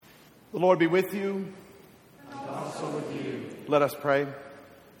The Lord be with you. And also with you. Let us pray.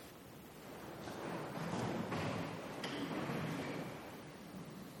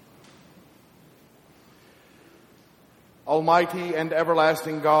 Almighty and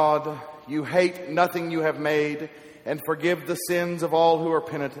everlasting God, you hate nothing you have made and forgive the sins of all who are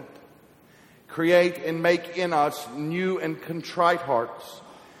penitent. Create and make in us new and contrite hearts,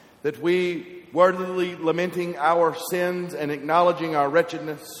 that we, worthily lamenting our sins and acknowledging our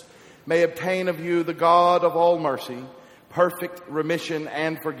wretchedness, may obtain of you, the God of all mercy, perfect remission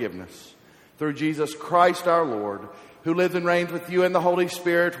and forgiveness. Through Jesus Christ our Lord, who lives and reigns with you in the Holy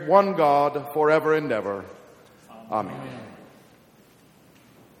Spirit, one God, forever and ever. Amen.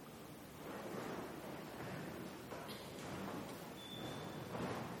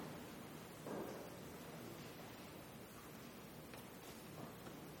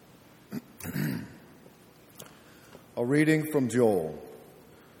 A reading from Joel.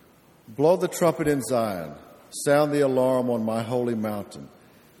 Blow the trumpet in Zion. Sound the alarm on my holy mountain.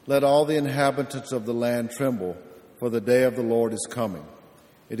 Let all the inhabitants of the land tremble, for the day of the Lord is coming.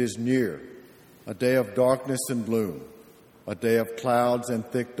 It is near, a day of darkness and gloom, a day of clouds and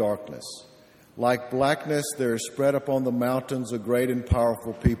thick darkness. Like blackness there is spread upon the mountains a great and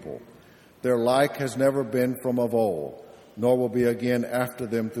powerful people. Their like has never been from of old, nor will be again after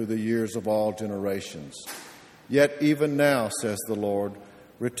them through the years of all generations. Yet even now, says the Lord,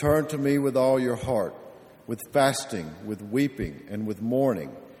 return to me with all your heart, with fasting, with weeping, and with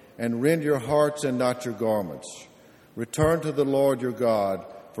mourning, and rend your hearts and not your garments. Return to the Lord your God,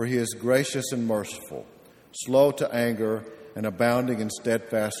 for he is gracious and merciful, slow to anger and abounding in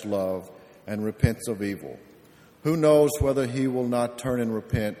steadfast love, and repents of evil. Who knows whether he will not turn and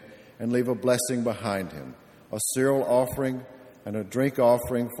repent and leave a blessing behind him, a cereal offering and a drink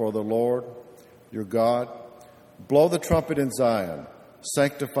offering for the Lord your God? Blow the trumpet in Zion,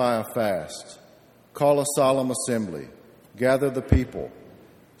 sanctify a fast, call a solemn assembly, gather the people,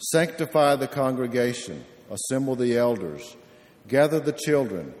 sanctify the congregation, assemble the elders, gather the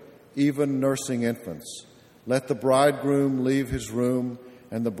children, even nursing infants. Let the bridegroom leave his room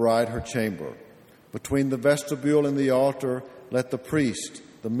and the bride her chamber. Between the vestibule and the altar, let the priest,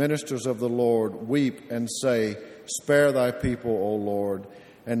 the ministers of the Lord, weep and say, spare thy people, O Lord,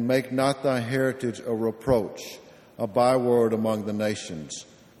 and make not thy heritage a reproach, a byword among the nations.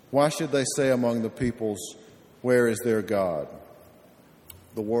 Why should they say among the peoples, where is their God?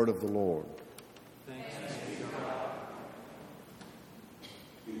 The word of the Lord. Thanks be to God.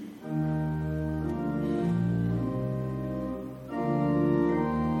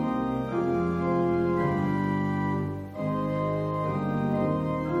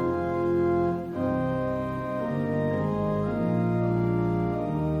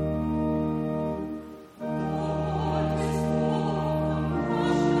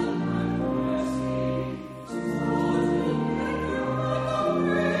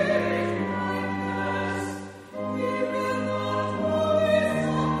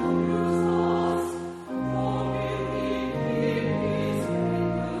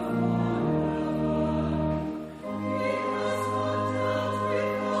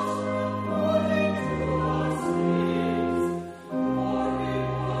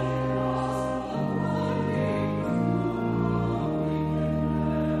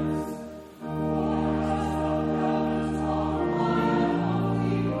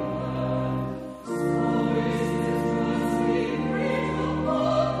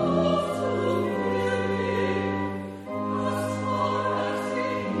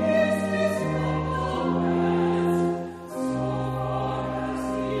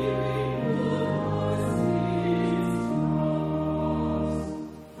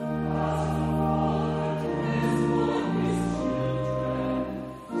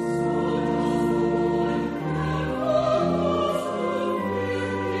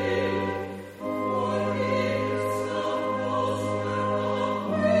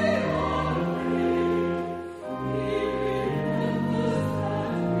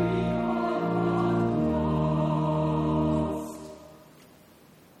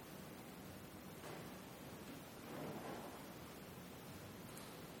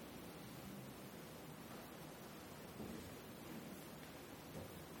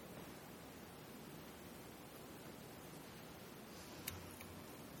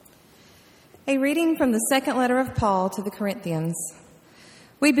 A reading from the second letter of Paul to the Corinthians.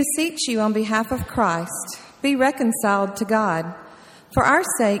 We beseech you on behalf of Christ, be reconciled to God. For our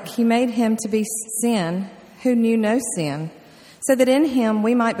sake he made him to be sin who knew no sin, so that in him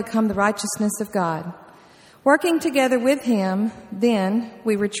we might become the righteousness of God. Working together with him, then,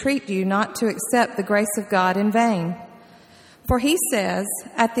 we entreat you not to accept the grace of God in vain. For he says,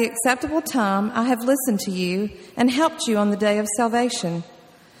 "At the acceptable time I have listened to you and helped you on the day of salvation."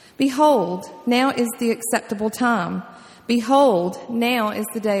 Behold, now is the acceptable time. Behold, now is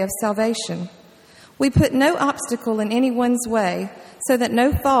the day of salvation. We put no obstacle in anyone's way, so that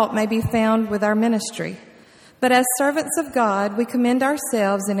no fault may be found with our ministry. But as servants of God, we commend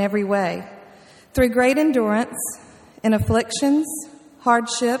ourselves in every way, through great endurance, in afflictions,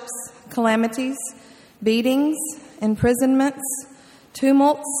 hardships, calamities, beatings, imprisonments,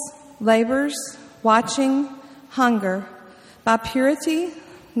 tumults, labors, watching, hunger, by purity,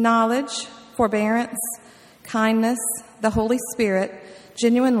 knowledge, forbearance, kindness, the Holy Spirit,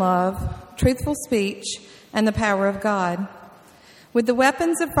 genuine love, truthful speech, and the power of God. With the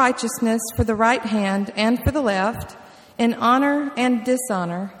weapons of righteousness for the right hand and for the left, in honor and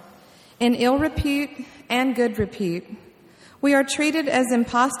dishonor, in ill repute and good repute, we are treated as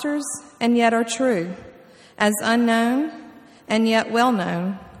impostors and yet are true, as unknown and yet well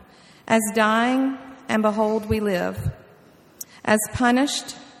known, as dying and behold we live, as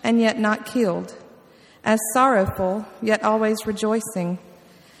punished and yet not killed, as sorrowful yet always rejoicing,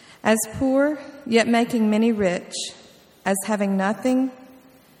 as poor yet making many rich, as having nothing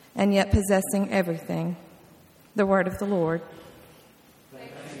and yet possessing everything. The word of the Lord.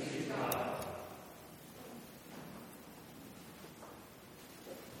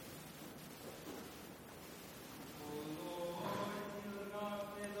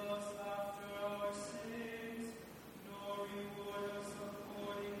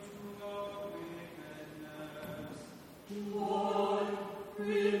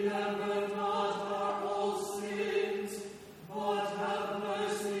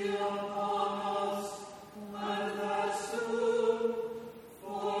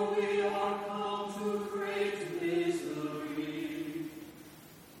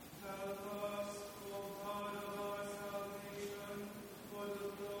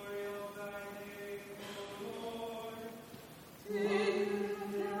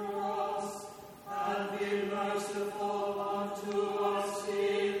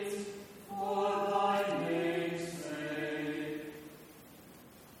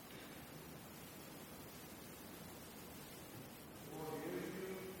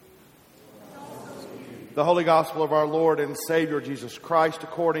 The Holy Gospel of our Lord and Savior Jesus Christ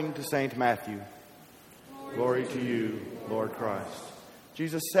according to St. Matthew. Glory to you, Lord Christ.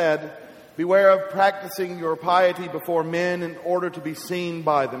 Jesus said, "Beware of practicing your piety before men in order to be seen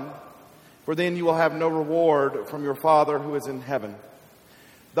by them, for then you will have no reward from your Father who is in heaven.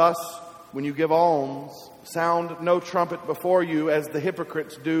 Thus, when you give alms, sound no trumpet before you as the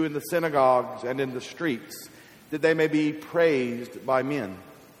hypocrites do in the synagogues and in the streets, that they may be praised by men.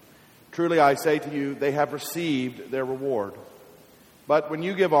 Truly I say to you, they have received their reward. But when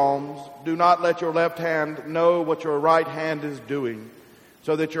you give alms, do not let your left hand know what your right hand is doing,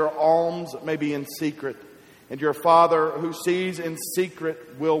 so that your alms may be in secret, and your Father who sees in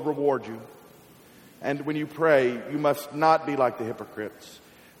secret will reward you. And when you pray, you must not be like the hypocrites,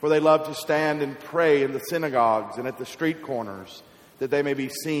 for they love to stand and pray in the synagogues and at the street corners, that they may be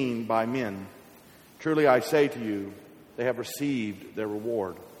seen by men. Truly I say to you, they have received their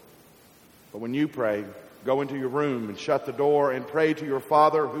reward. But when you pray, go into your room and shut the door and pray to your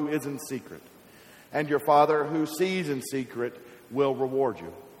Father who is in secret. And your Father who sees in secret will reward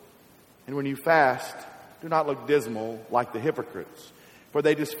you. And when you fast, do not look dismal like the hypocrites, for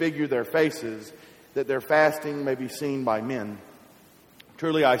they disfigure their faces, that their fasting may be seen by men.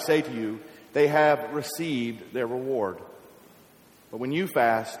 Truly I say to you, they have received their reward. But when you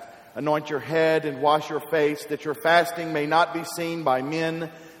fast, anoint your head and wash your face, that your fasting may not be seen by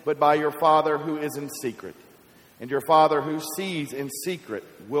men, but by your Father who is in secret. And your Father who sees in secret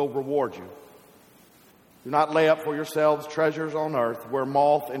will reward you. Do not lay up for yourselves treasures on earth, where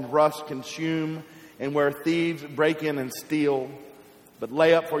moth and rust consume, and where thieves break in and steal. But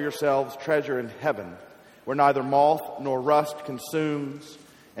lay up for yourselves treasure in heaven, where neither moth nor rust consumes,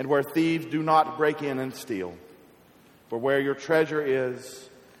 and where thieves do not break in and steal. For where your treasure is,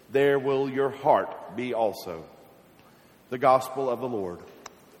 there will your heart be also. The Gospel of the Lord.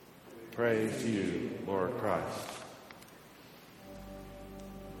 Praise to you, Lord Christ.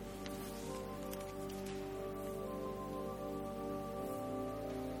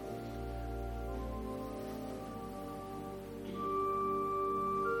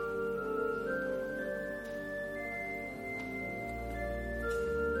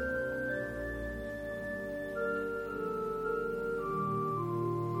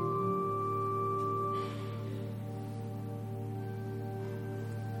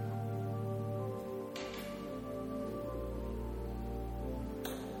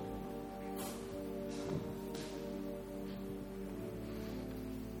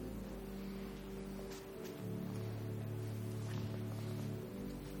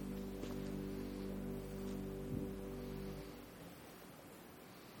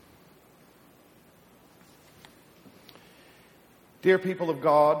 Dear people of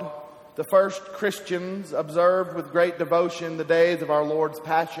God, the first Christians observed with great devotion the days of our Lord's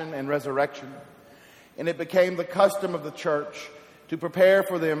Passion and Resurrection, and it became the custom of the church to prepare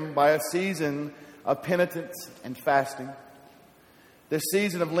for them by a season of penitence and fasting. This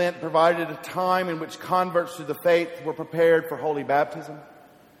season of Lent provided a time in which converts to the faith were prepared for holy baptism.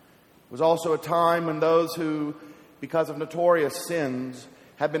 It was also a time when those who, because of notorious sins,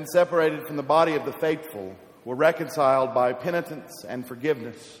 had been separated from the body of the faithful were reconciled by penitence and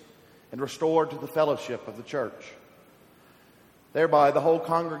forgiveness and restored to the fellowship of the church. Thereby, the whole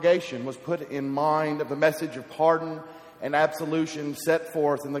congregation was put in mind of the message of pardon and absolution set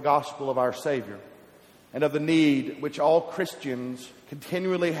forth in the gospel of our Savior, and of the need which all Christians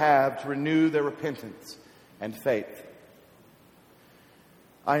continually have to renew their repentance and faith.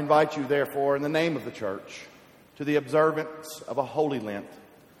 I invite you, therefore, in the name of the church, to the observance of a holy Lent,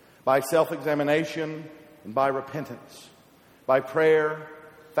 by self-examination and by repentance, by prayer,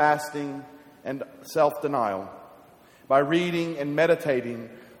 fasting, and self-denial, by reading and meditating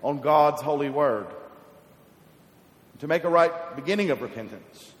on God's holy word. To make a right beginning of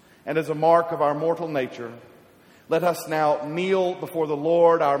repentance, and as a mark of our mortal nature, let us now kneel before the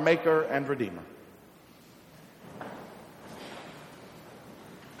Lord, our Maker and Redeemer.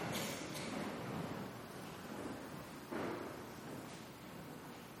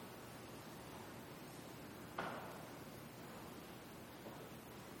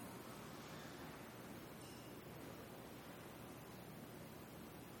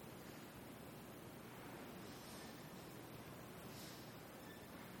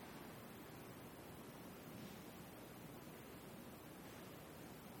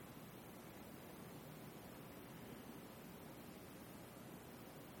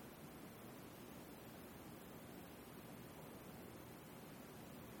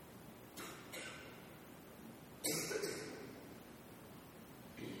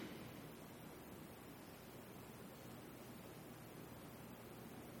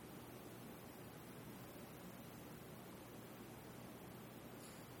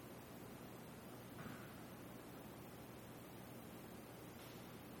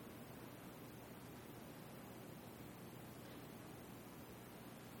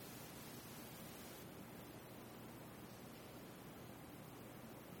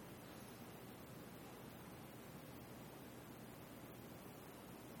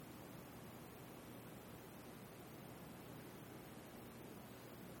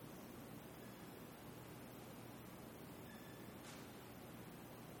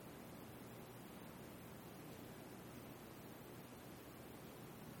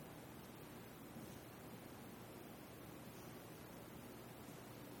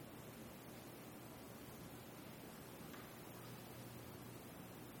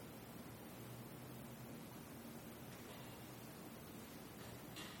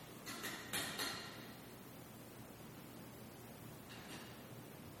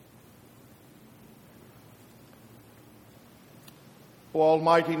 O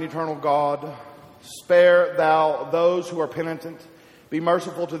Almighty and eternal God, spare thou those who are penitent, be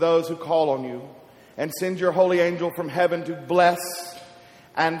merciful to those who call on you, and send your holy angel from heaven to bless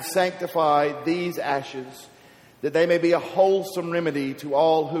and sanctify these ashes, that they may be a wholesome remedy to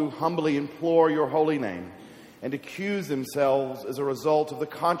all who humbly implore your holy name and accuse themselves as a result of the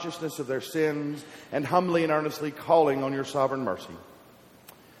consciousness of their sins and humbly and earnestly calling on your sovereign mercy.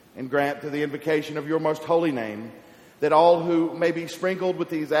 And grant through the invocation of your most holy name that all who may be sprinkled with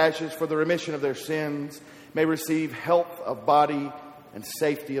these ashes for the remission of their sins may receive health of body and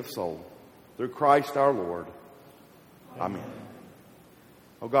safety of soul. Through Christ our Lord. Amen.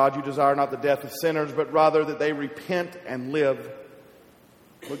 O God, you desire not the death of sinners, but rather that they repent and live.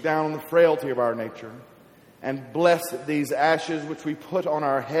 Look down on the frailty of our nature and bless these ashes which we put on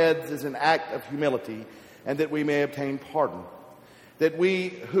our heads as an act of humility, and that we may obtain pardon. That we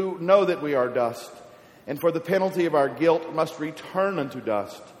who know that we are dust, and for the penalty of our guilt must return unto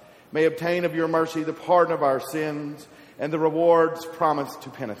dust, may obtain of your mercy the pardon of our sins and the rewards promised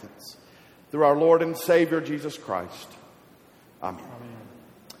to penitents. Through our Lord and Savior, Jesus Christ. Amen.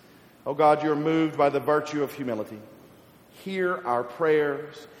 O God, you are moved by the virtue of humility. Hear our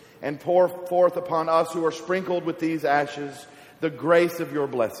prayers and pour forth upon us who are sprinkled with these ashes the grace of your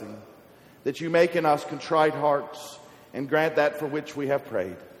blessing, that you make in us contrite hearts and grant that for which we have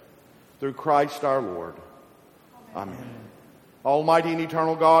prayed. Through Christ our Lord. Amen. Almighty and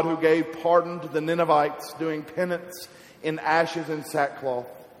eternal God, who gave pardon to the Ninevites doing penance in ashes and sackcloth,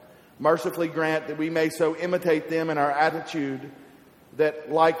 mercifully grant that we may so imitate them in our attitude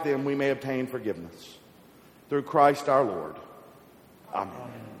that, like them, we may obtain forgiveness. Through Christ our Lord. Amen.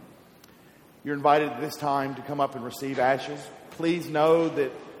 You're invited at this time to come up and receive ashes. Please please know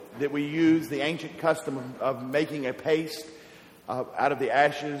that we use the ancient custom of making a paste out of the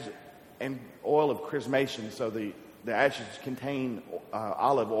ashes and oil of chrismation. So the ashes contain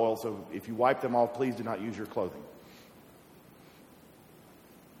olive oil, so if you wipe them off, please do not use your clothing.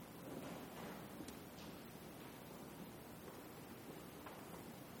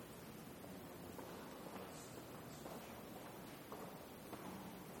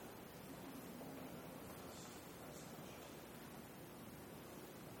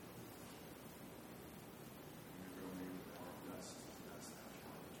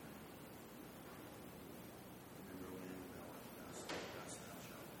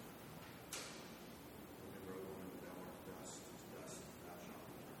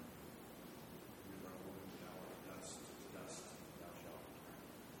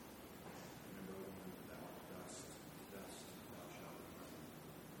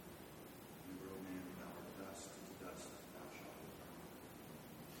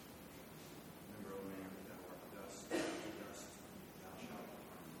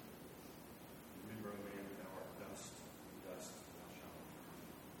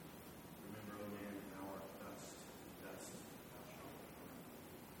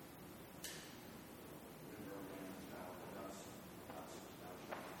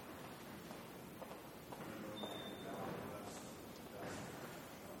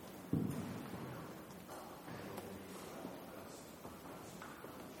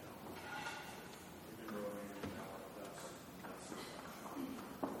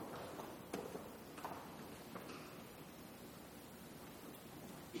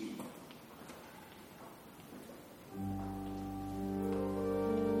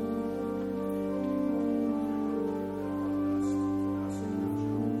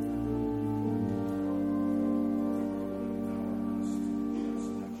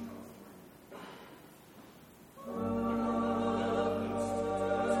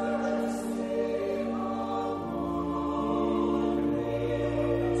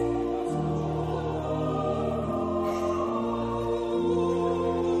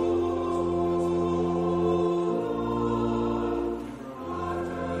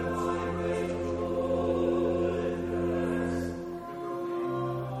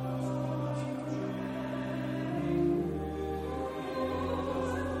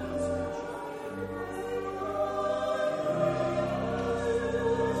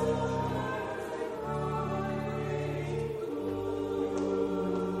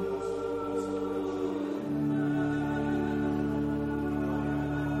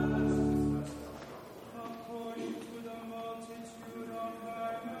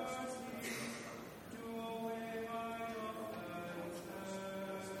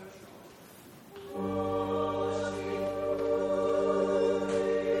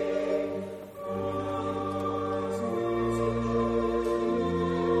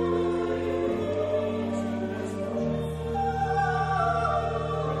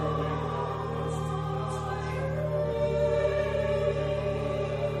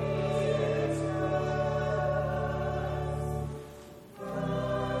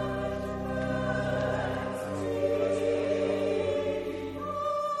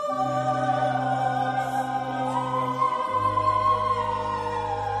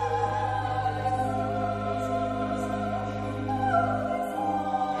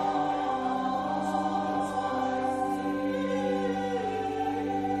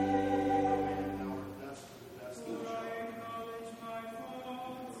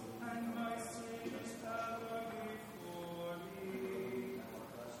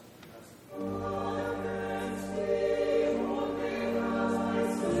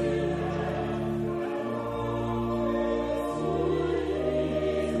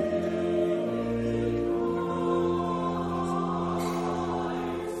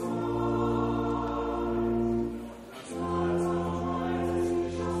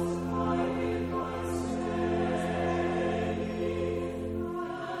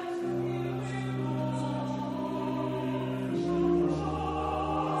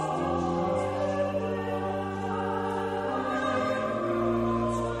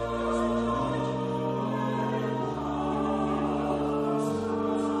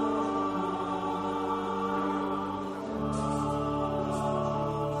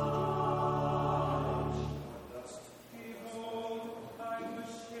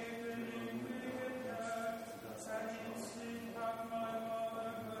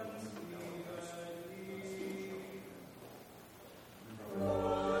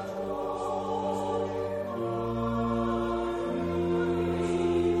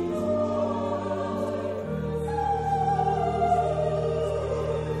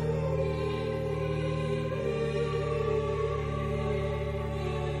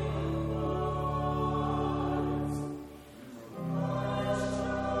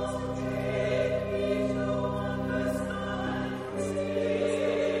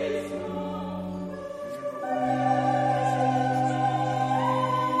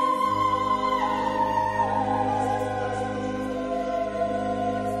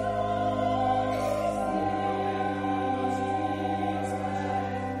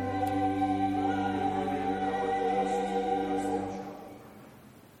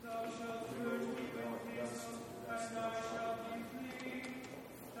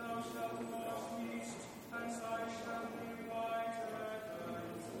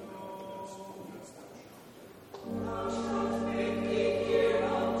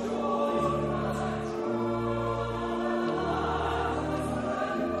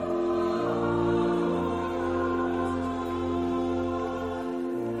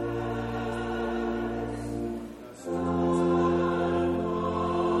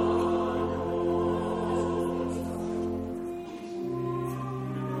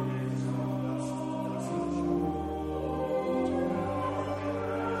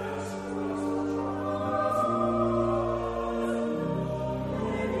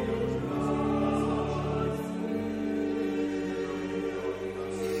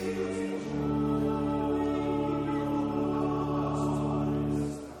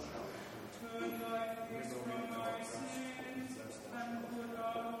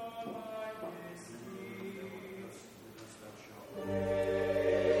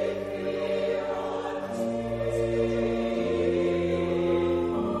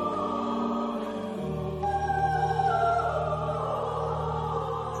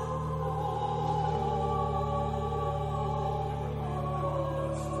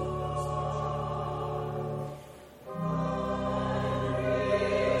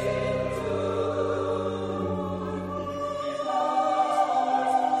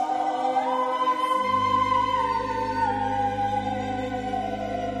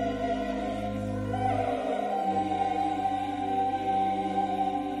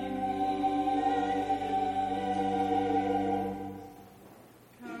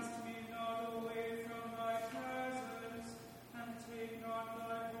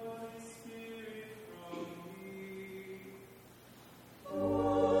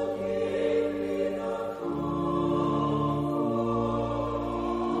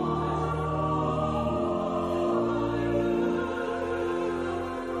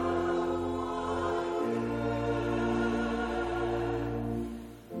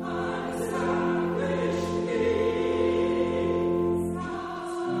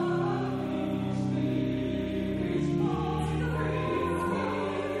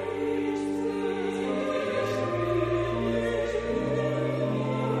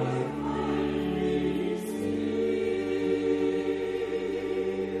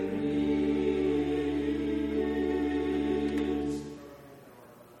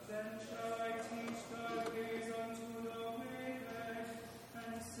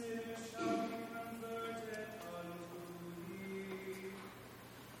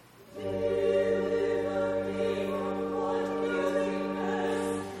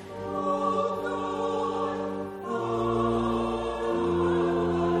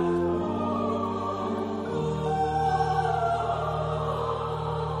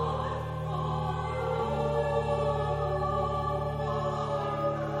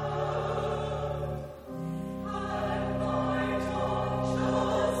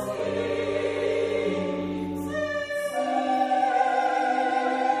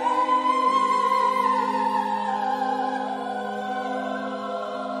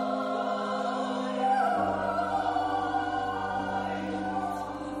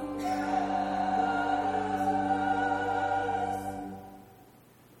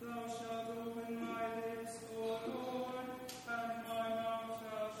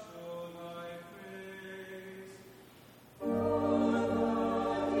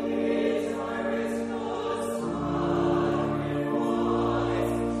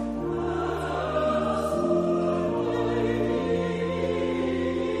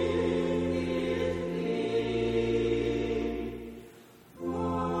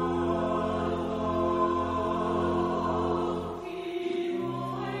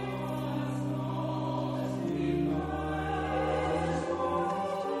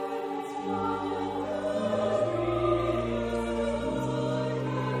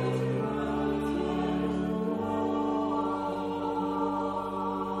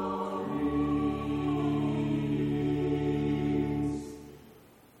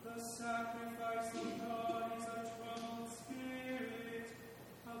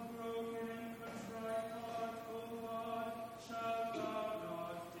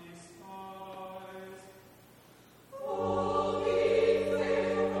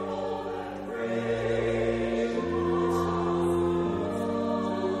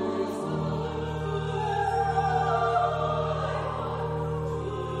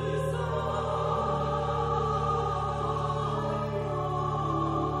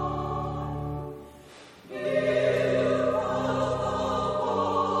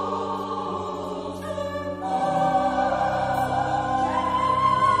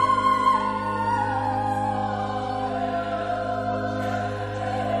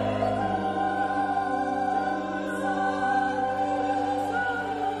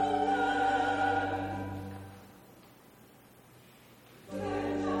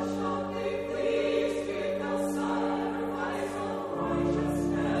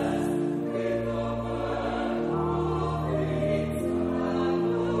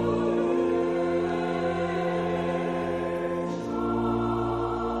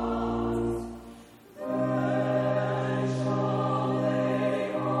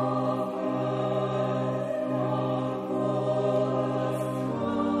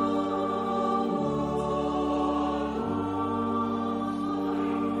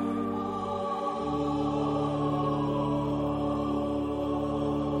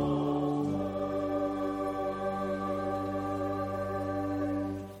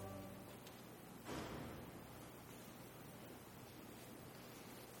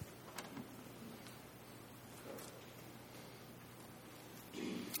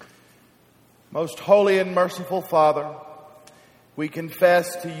 Most holy and merciful Father, we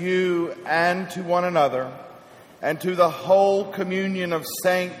confess to you and to one another and to the whole communion of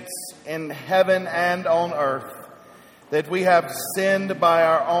saints in heaven and on earth that we have sinned by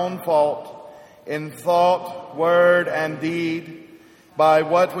our own fault in thought, word, and deed, by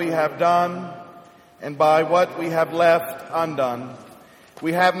what we have done and by what we have left undone.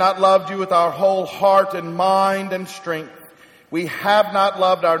 We have not loved you with our whole heart and mind and strength. We have not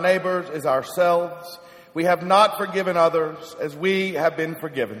loved our neighbors as ourselves. We have not forgiven others as we have been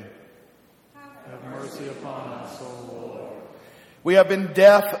forgiven. Have mercy upon us, O Lord. We have been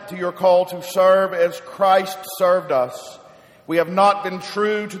deaf to your call to serve as Christ served us. We have not been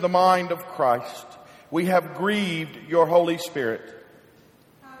true to the mind of Christ. We have grieved your Holy Spirit.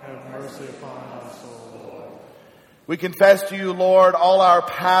 Have mercy upon us, O Lord. We confess to you, Lord, all our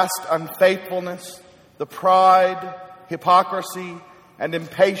past unfaithfulness, the pride, hypocrisy, and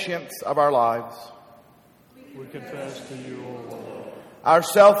impatience of our lives. We confess to you, O Lord. Our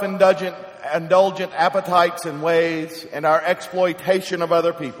self-indulgent appetites and ways, and our exploitation of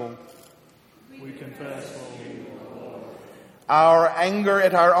other people. We confess to you, O Lord. Our anger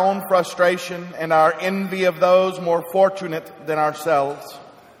at our own frustration and our envy of those more fortunate than ourselves.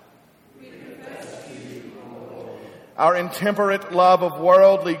 We confess to you, O Lord. Our intemperate love of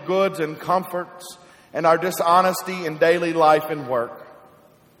worldly goods and comforts, and our dishonesty in daily life and work.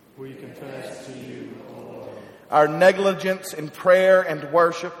 We confess to you, O Lord. Our negligence in prayer and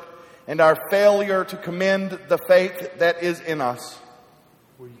worship, and our failure to commend the faith that is in us.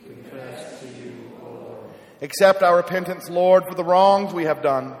 We confess to you, O Lord. Accept our repentance, Lord, for the wrongs we have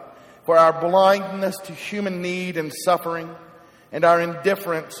done, for our blindness to human need and suffering, and our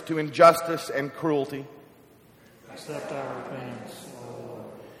indifference to injustice and cruelty. Accept our repentance, O Lord.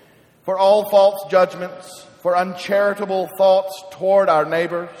 For all false judgments, for uncharitable thoughts toward our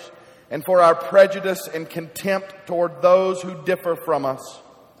neighbors, and for our prejudice and contempt toward those who differ from us.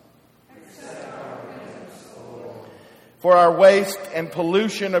 Accept our repentance, O Lord. For our waste and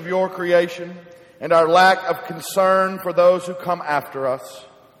pollution of your creation, and our lack of concern for those who come after us.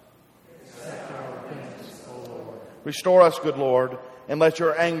 Accept our repentance, O Lord. Restore us, good Lord, and let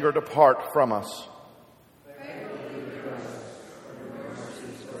your anger depart from us.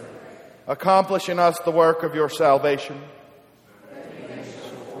 Accomplish in us the work of your salvation.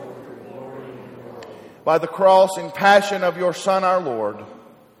 By the cross and passion of your Son, our Lord.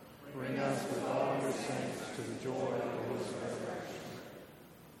 Bring us with all your saints to the joy of his resurrection.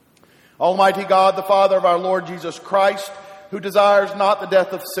 Almighty God, the Father of our Lord Jesus Christ, who desires not the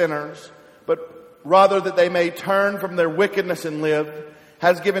death of sinners, but rather that they may turn from their wickedness and live,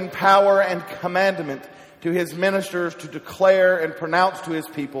 has given power and commandment to his ministers to declare and pronounce to his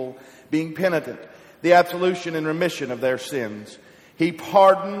people, being penitent, the absolution and remission of their sins. He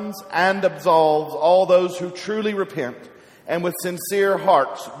pardons and absolves all those who truly repent and with sincere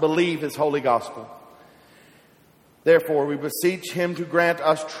hearts believe his holy gospel. Therefore, we beseech him to grant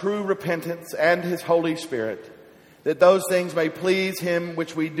us true repentance and his Holy Spirit, that those things may please him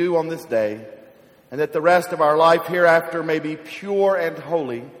which we do on this day, and that the rest of our life hereafter may be pure and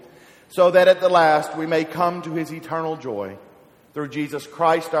holy, so that at the last we may come to his eternal joy. Through Jesus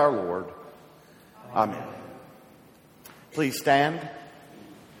Christ our Lord. Amen. Please stand.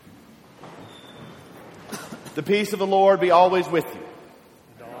 The peace of the Lord be always with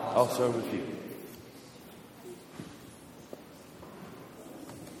you. Also with you.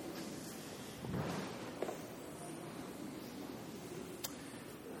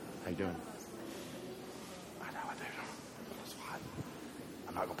 How you doing? I know, I do. It's fine.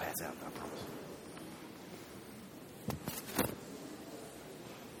 I'm not going to pass out, I promise.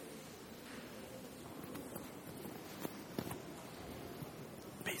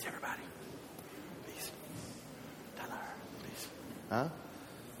 Peace, everybody. Peace. Tyler, peace. Huh?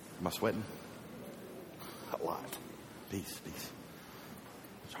 Am I sweating? A lot. Peace, peace.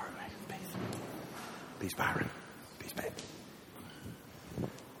 Sorry, man. Peace. Peace, Byron. Peace, babe.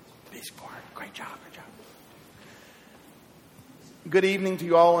 Peace, Bart. Great job, great job. Good evening to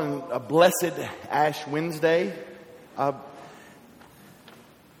you all on a blessed Ash Wednesday.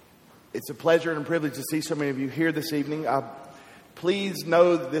 It's a pleasure and a privilege to see so many of you here this evening. Please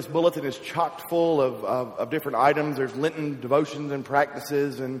know that this bulletin is chock full of different items. There's Lenten devotions and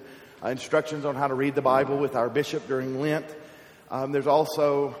practices and instructions on how to read the Bible with our bishop during Lent. There's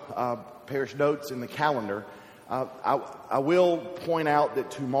also parish notes in the calendar. I will point out that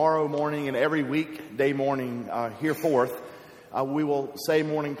tomorrow morning and every weekday morning hereforth, we will say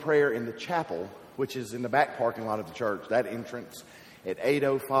morning prayer in the chapel, which is in the back parking lot of the church, that entrance at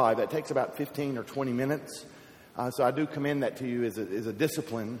 8:05. That takes about 15 or 20 minutes. So I do commend that to you as a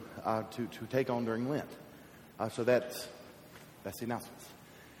discipline to take on during Lent. So that's the announcements.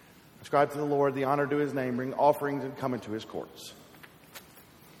 Ascribe to the Lord the honor due his name, bring offerings and come into his courts.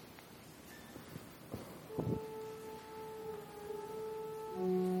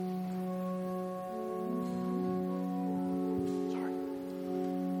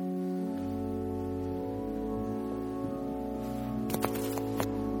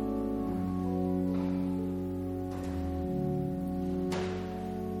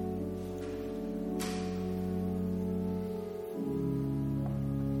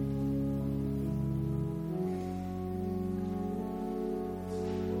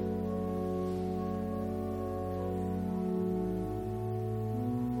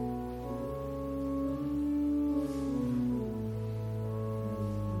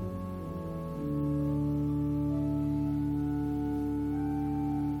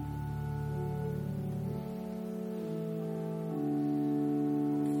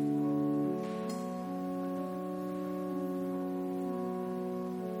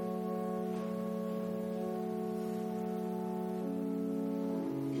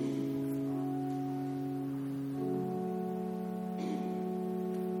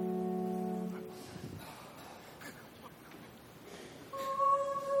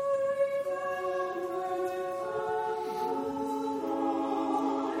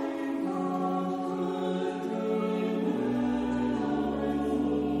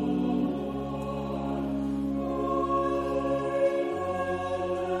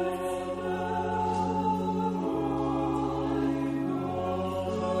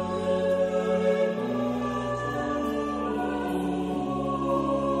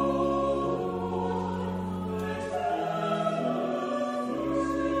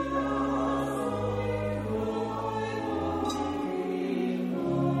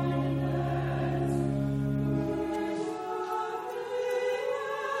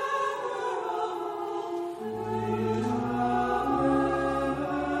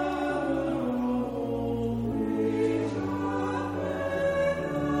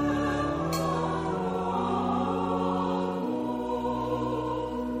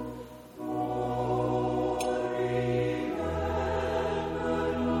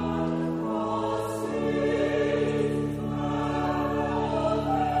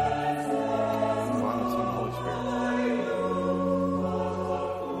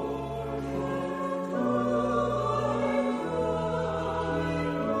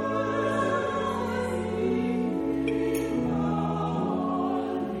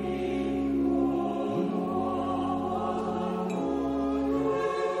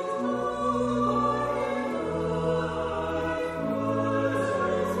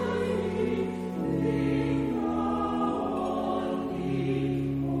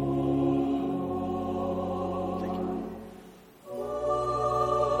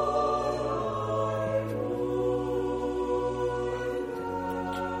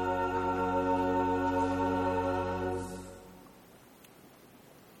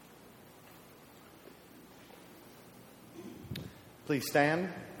 Please stand.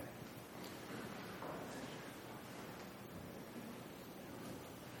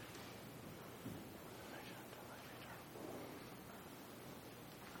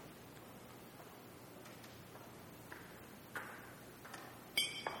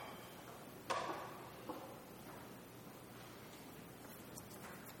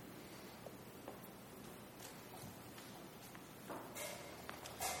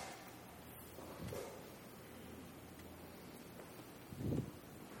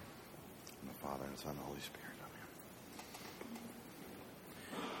 Son, Holy Spirit. Amen.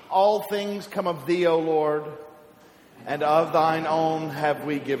 All things come of thee, O Lord, and of thine own have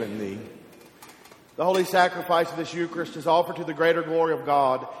we given thee. The holy sacrifice of this Eucharist is offered to the greater glory of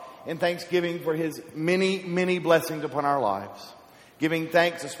God in thanksgiving for his many, many blessings upon our lives. Giving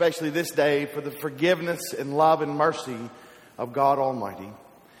thanks especially this day for the forgiveness and love and mercy of God Almighty.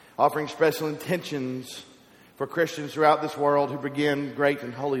 Offering special intentions for Christians throughout this world who begin great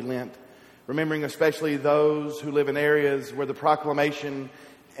and holy Lent. Remembering especially those who live in areas where the proclamation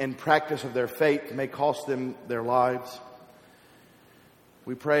and practice of their faith may cost them their lives.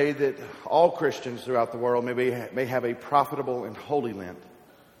 We pray that all Christians throughout the world may have a profitable and holy Lent.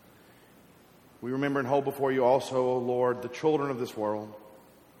 We remember and hold before you also, O Lord, the children of this world,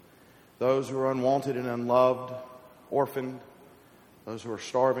 those who are unwanted and unloved, orphaned, those who are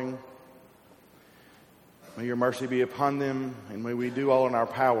starving. May your mercy be upon them, and may we do all in our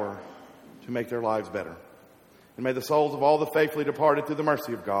power to make their lives better. And may the souls of all the faithfully departed through the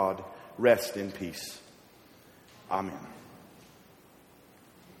mercy of God rest in peace. Amen.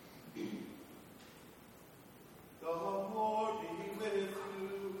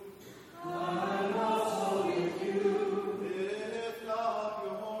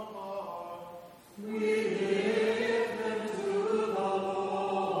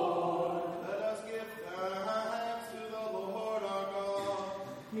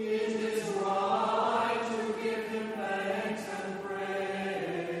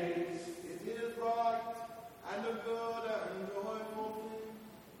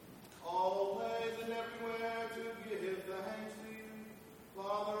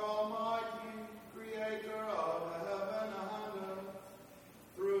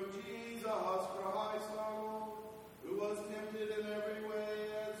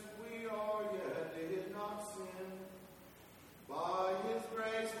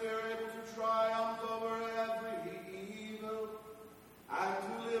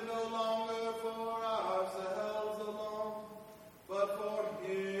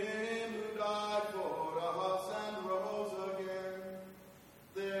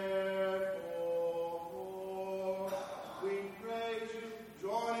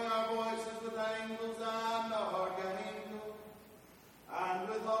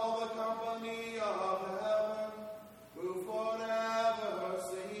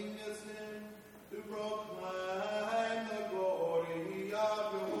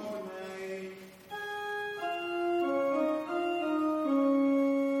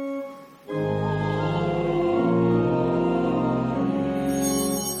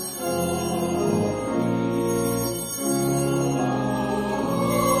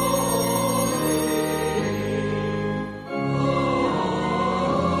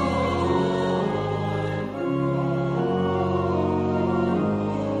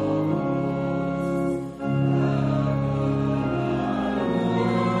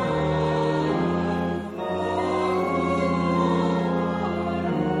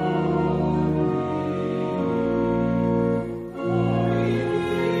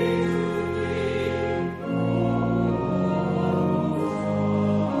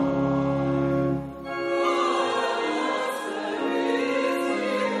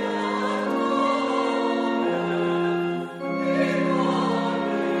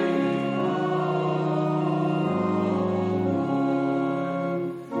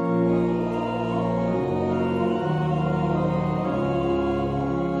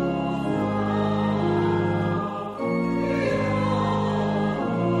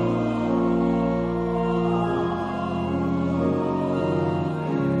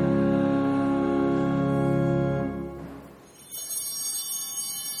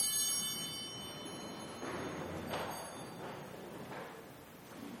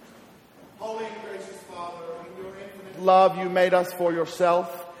 love you made us for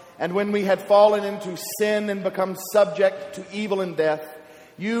yourself, and when we had fallen into sin and become subject to evil and death,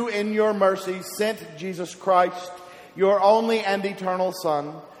 you in your mercy sent Jesus Christ, your only and eternal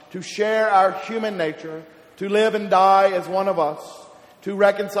Son, to share our human nature, to live and die as one of us, to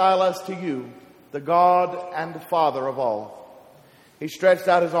reconcile us to you, the God and Father of all. He stretched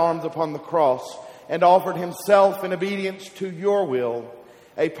out his arms upon the cross and offered himself in obedience to your will,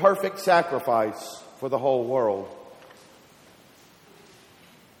 a perfect sacrifice for the whole world.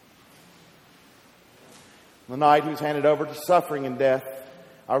 The night he was handed over to suffering and death,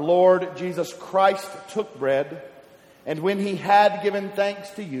 our Lord Jesus Christ took bread, and when he had given thanks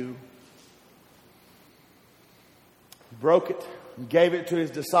to you, he broke it and gave it to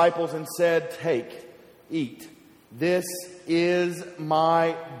his disciples and said, "Take, eat. This is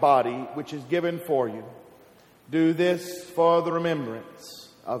my body, which is given for you. Do this for the remembrance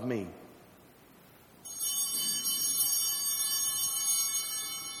of me."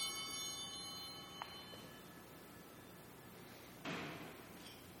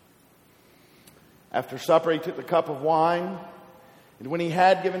 After supper, he took the cup of wine, and when he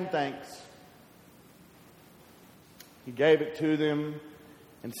had given thanks, he gave it to them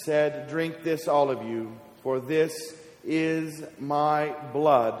and said, "Drink this, all of you, for this is my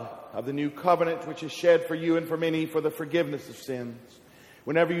blood of the new covenant, which is shed for you and for many for the forgiveness of sins.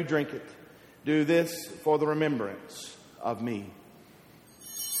 Whenever you drink it, do this for the remembrance of me."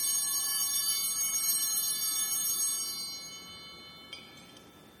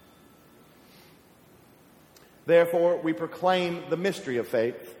 Therefore, we proclaim the mystery of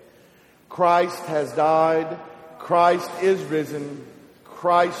faith. Christ has died. Christ is risen.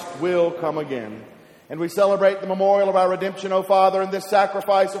 Christ will come again. And we celebrate the memorial of our redemption, O Father, in this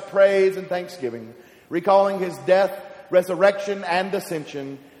sacrifice of praise and thanksgiving. Recalling his death, resurrection, and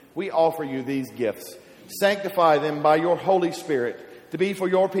ascension, we offer you these gifts. Sanctify them by your Holy Spirit, to be for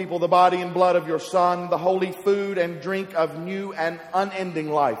your people the body and blood of your Son, the holy food and drink of new and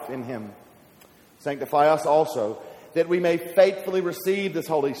unending life in him. Sanctify us also, that we may faithfully receive this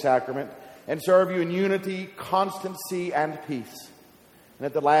holy sacrament and serve you in unity, constancy, and peace. And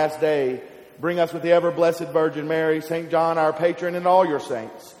at the last day, bring us with the ever-blessed Virgin Mary, St. John, our patron, and all your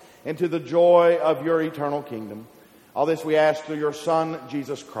saints, into the joy of your eternal kingdom. All this we ask through your Son,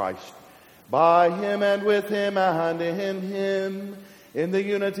 Jesus Christ. By him and with him and in him, in the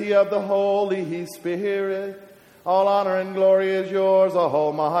unity of the Holy Spirit, all honor and glory is yours,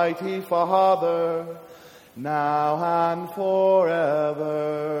 Almighty Father, now and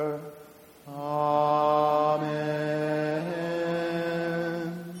forever. Amen.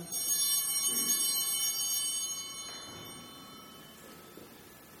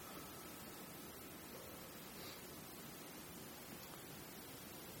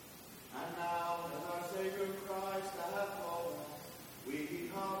 And now, as our Savior Christ hath called us, we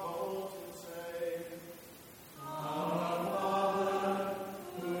come bold to say,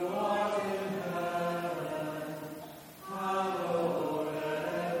 Hallowed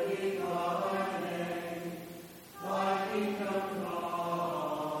be thy name. Thy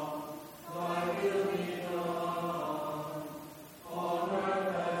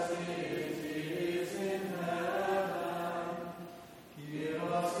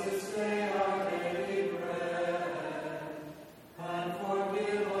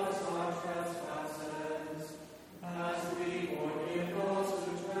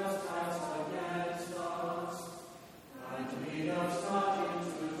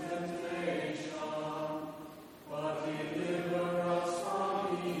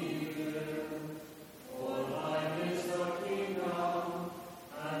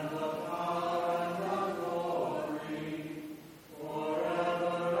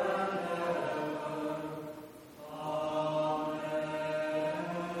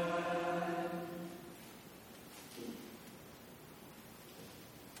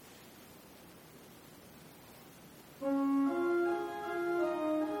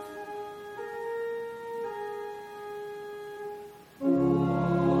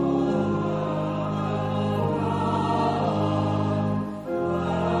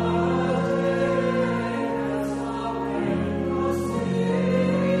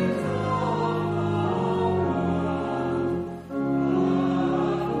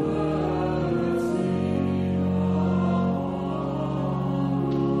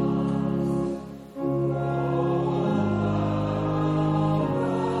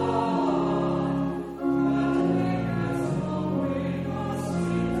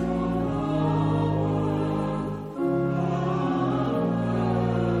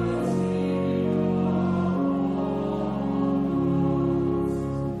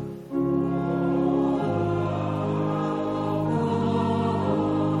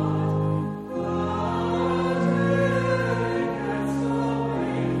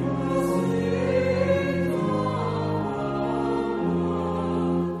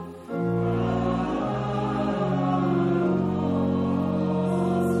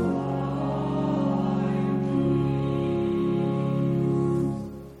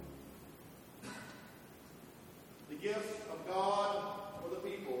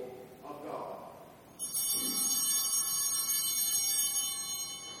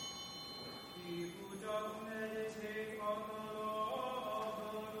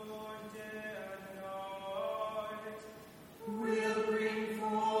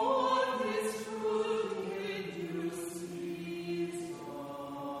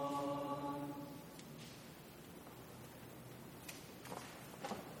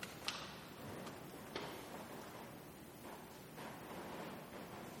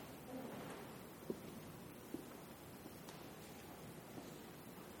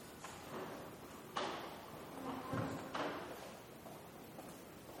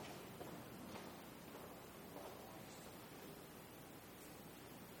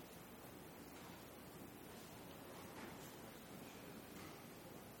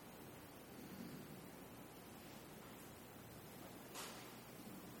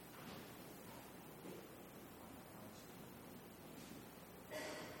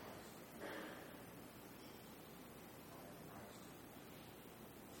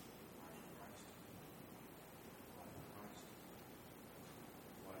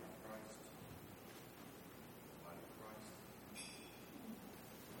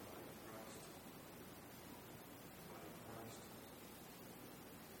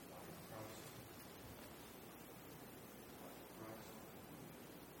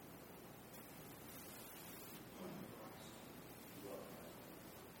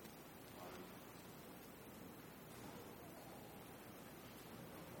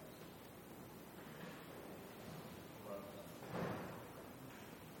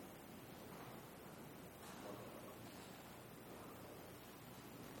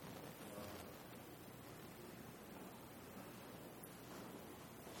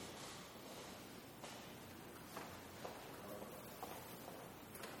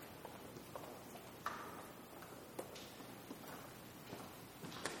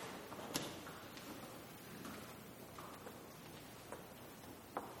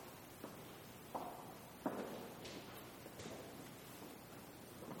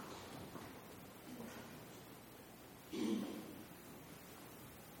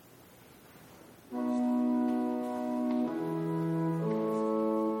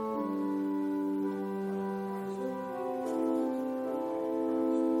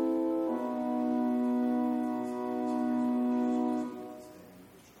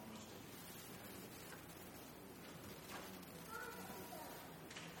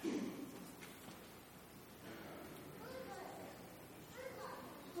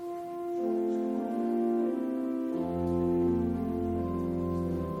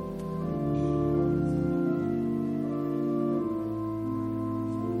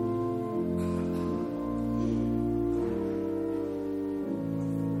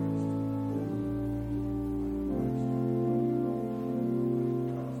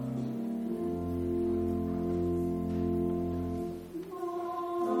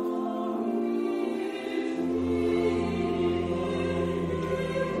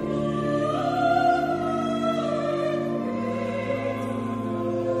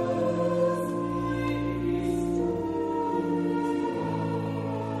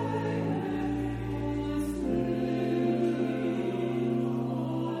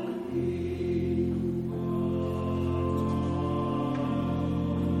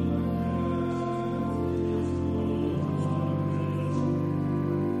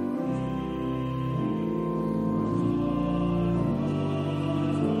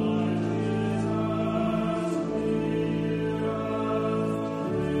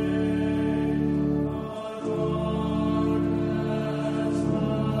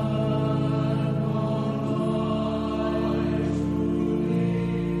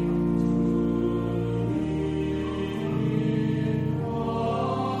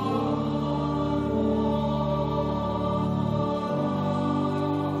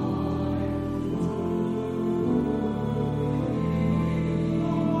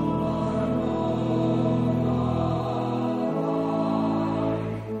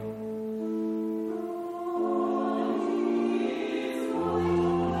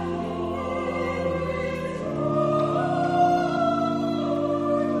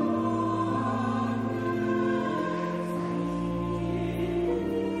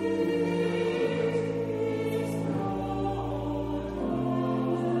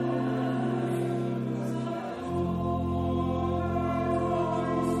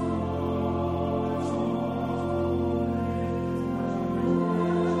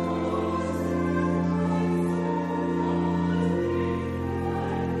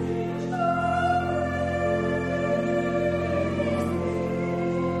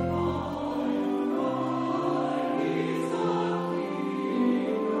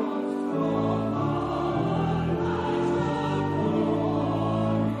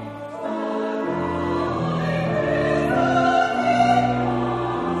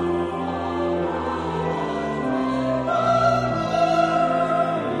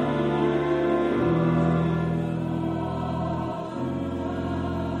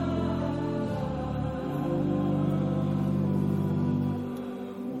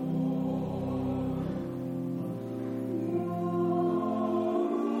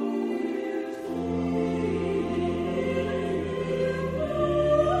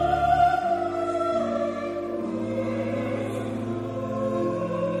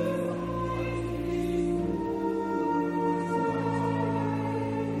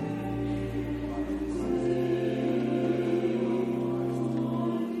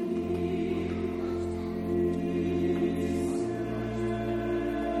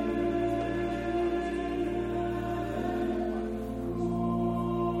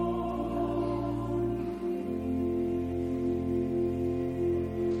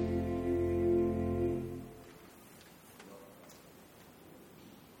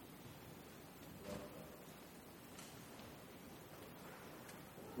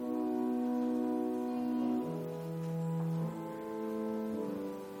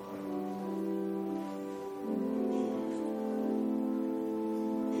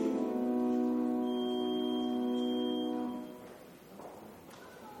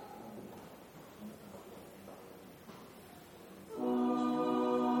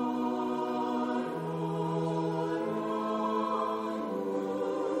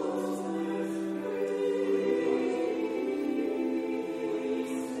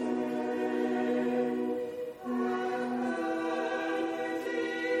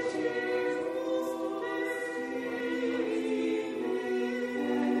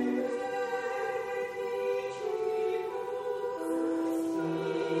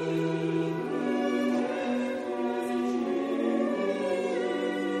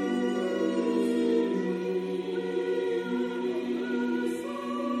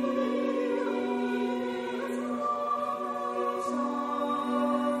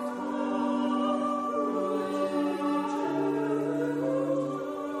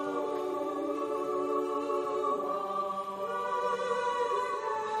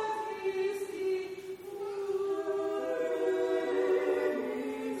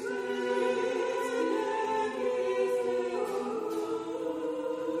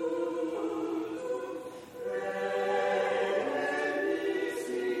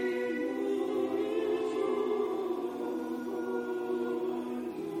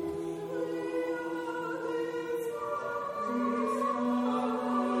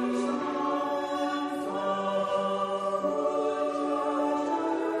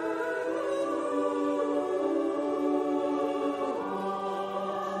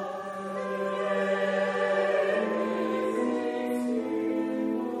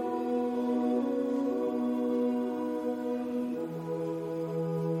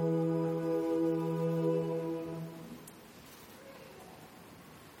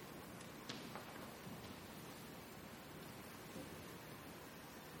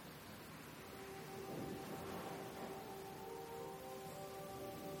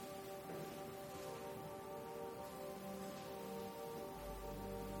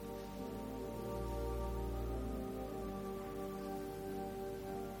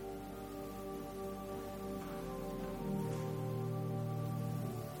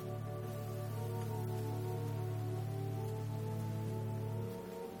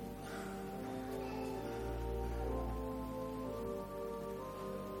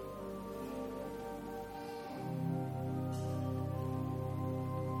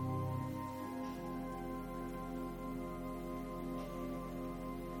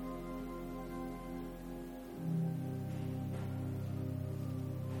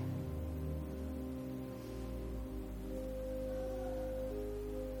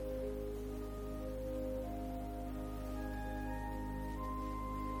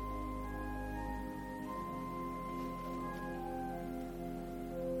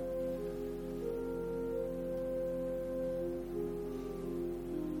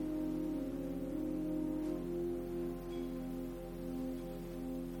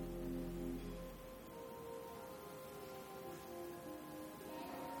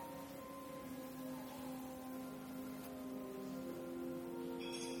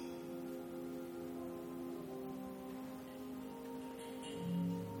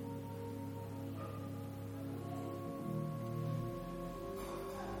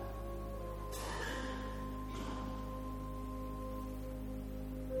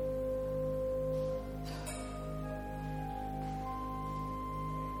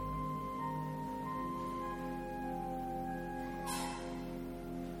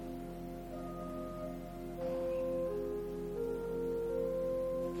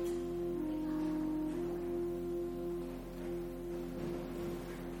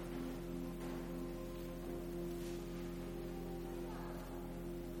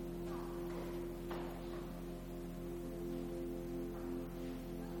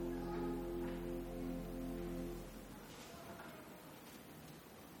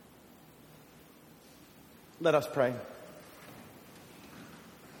Let us pray.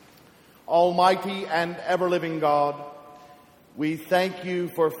 Almighty and ever-living God, we thank you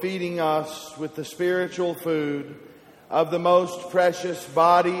for feeding us with the spiritual food of the most precious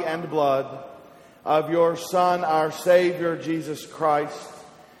body and blood of your Son, our Savior, Jesus Christ,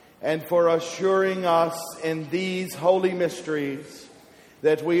 and for assuring us in these holy mysteries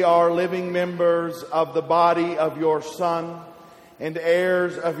that we are living members of the body of your Son and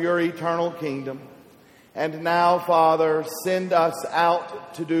heirs of your eternal kingdom. And now, Father, send us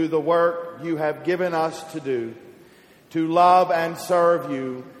out to do the work you have given us to do, to love and serve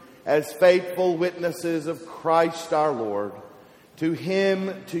you as faithful witnesses of Christ our Lord. To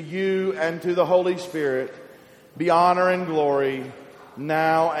him, to you, and to the Holy Spirit be honor and glory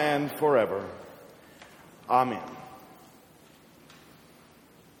now and forever. Amen.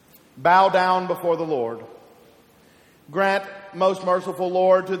 Bow down before the Lord. Grant, most merciful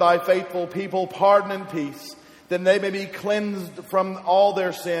Lord, to thy faithful people pardon and peace, that they may be cleansed from all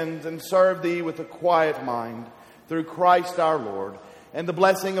their sins and serve thee with a quiet mind, through Christ our Lord. And the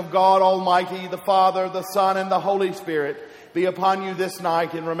blessing of God Almighty, the Father, the Son, and the Holy Spirit be upon you this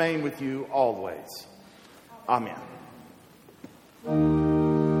night and remain with you always. Amen.